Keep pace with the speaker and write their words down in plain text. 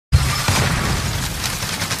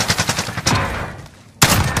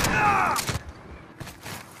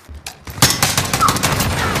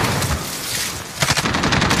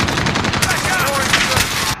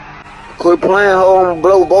Quit playing, ho. I'm gonna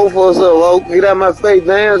blow both of us up, ho. Get out my face,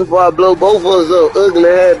 man, before I blow both of us up. Ugly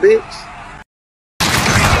ass bitch.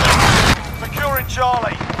 Securing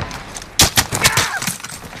Charlie.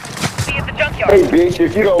 See you at the junkyard. Hey, bitch,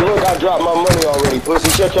 if you don't look, I dropped my money already. Pussy,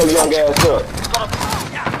 shut your young ass up.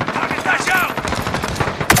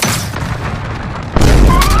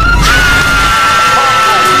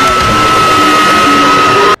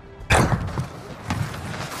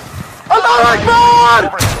 Allah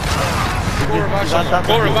Akbar!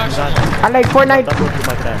 I like Fortnite. Oh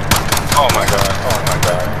my god, oh my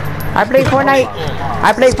god. I play Fortnite.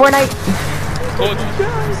 I play Fortnite.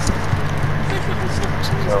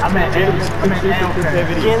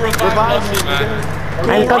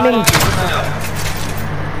 I'm coming.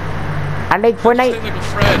 I like Fortnite.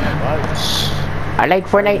 I like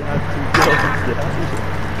Fortnite.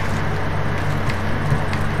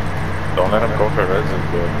 Don't let him go for resin,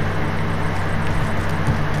 bro.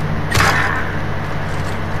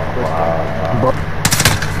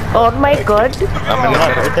 Oh my god. I'm in the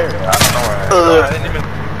middle. Right there. I don't know where I didn't even...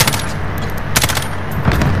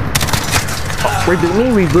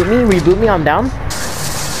 Reboot me, I'm down.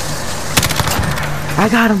 I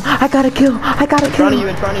got him, I got a kill. In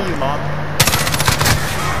front of you, Mom.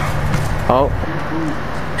 Oh.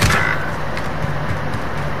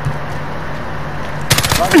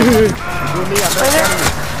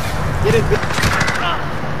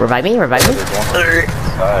 Revive me.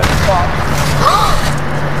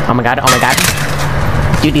 Oh my god.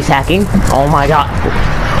 Doodie's hacking. Oh my god.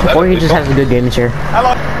 Or he just has a good game chair.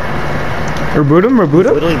 Reboot him?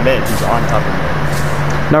 Literally mid, he's on top of me.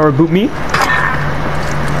 Now reboot me.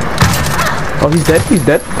 Oh, he's dead. Yeah,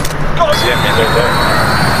 man, they're there.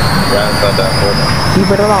 Right inside that corner.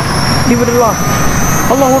 Leave it alone.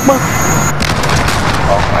 Allahu Akbar.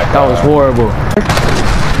 Oh my god. That was horrible.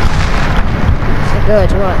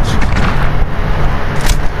 Good, watch.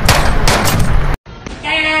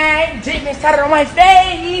 Jamie started on my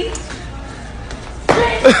face.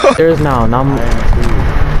 There's now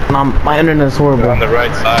my internet's horrible. On the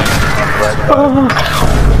right side.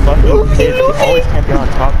 Fucking kids always can't be on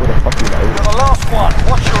top with a fucking light. You're the last one.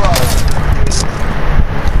 Watch your eyes.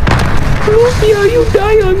 Lucia, you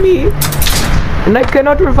die on me. And I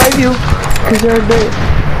cannot revive you. Because they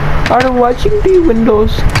are watching the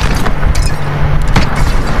windows.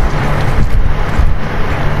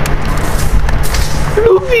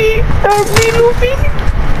 Luffy! Help me, Luffy!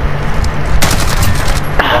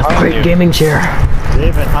 Great gaming chair.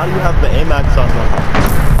 David, how do you have the AMAX on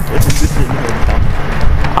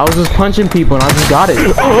I was just punching people and I just got it.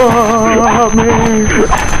 Oh, man.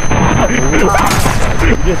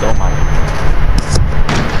 You just, oh my.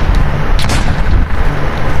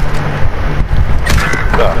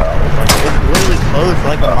 It's literally closed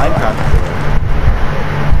like a Minecraft.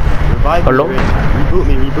 Revive Hello? me, reboot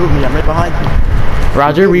me, I'm right behind you.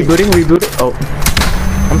 Roger, reboot. Oh,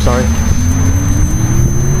 I'm sorry.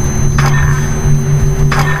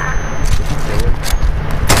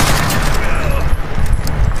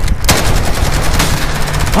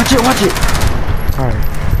 Watch it. Alright.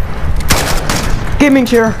 Gaming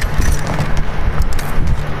chair.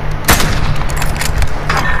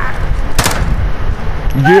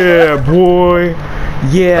 Yeah, boy.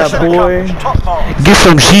 Get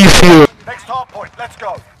some G fuel. Next hard point, let's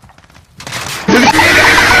go.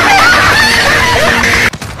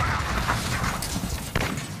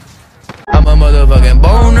 I'm a motherfucking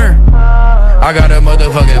boner. I got a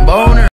motherfucking boner.